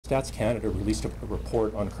Stats Canada released a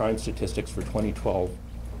report on crime statistics for 2012,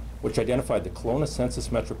 which identified the Kelowna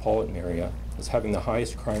census metropolitan area as having the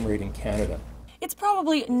highest crime rate in Canada. It's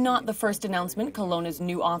probably not the first announcement Kelowna's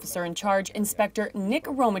new officer in charge, Inspector Nick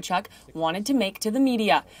Romachuk, wanted to make to the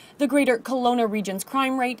media. The Greater Kelowna region's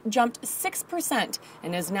crime rate jumped 6%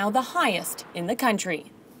 and is now the highest in the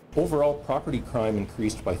country. Overall, property crime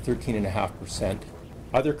increased by 13.5%.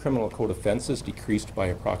 Other criminal code offenses decreased by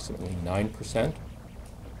approximately 9%.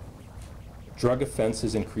 Drug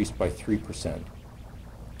offenses increased by 3%.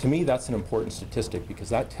 To me, that's an important statistic because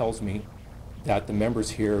that tells me that the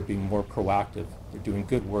members here are being more proactive, they're doing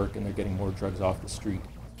good work, and they're getting more drugs off the street.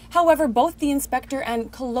 However, both the inspector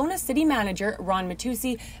and Kelowna City Manager Ron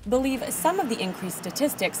Matusi believe some of the increased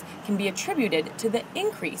statistics can be attributed to the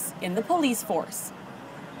increase in the police force.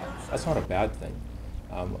 That's not a bad thing.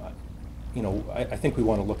 I think we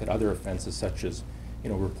want to look at other offenses such as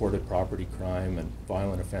reported property crime and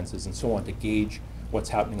violent offenses and so on to gauge what's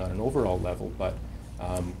happening on an overall level, but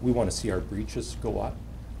we want to see our breaches go up.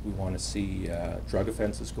 We want to see drug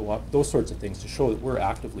offenses go up, those sorts of things to show that we're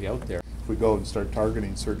actively out there. If we go and start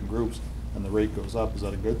targeting certain groups and the rate goes up, is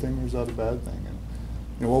that a good thing or is that a bad thing?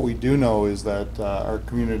 And what we do know is that our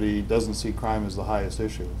community doesn't see crime as the highest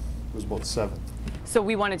issue. It was about 7th. So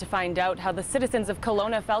we wanted to find out how the citizens of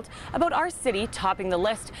Kelowna felt about our city topping the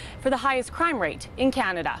list for the highest crime rate in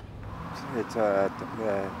Canada. It's a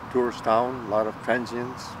tourist town, a lot of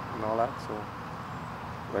transients and all that, so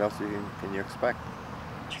what else can you expect?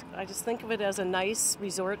 I just think of it as a nice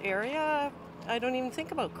resort area. I don't even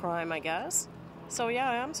think about crime, I guess. So yeah,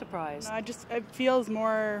 I am surprised. It feels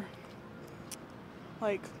more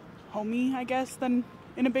like homey, I guess, than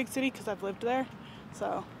in a big city because I've lived there.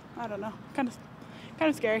 So I don't know, kind of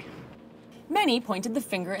scary. Many pointed the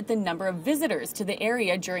finger at the number of visitors to the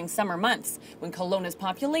area during summer months, when Kelowna's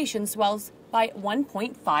population swells by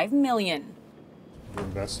 1.5 million. We're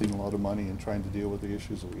investing a lot of money in trying to deal with the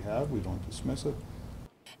issues that we have. We don't dismiss it.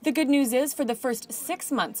 The good news is, for the first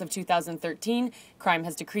 6 months of 2013, crime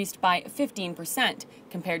has decreased by 15%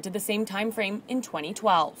 compared to the same time frame in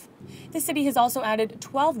 2012. The city has also added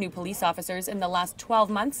 12 new police officers in the last 12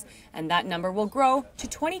 months, and that number will grow to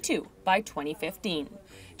 22 by 2015.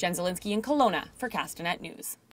 Zielinski in Kelowna for Castanet News.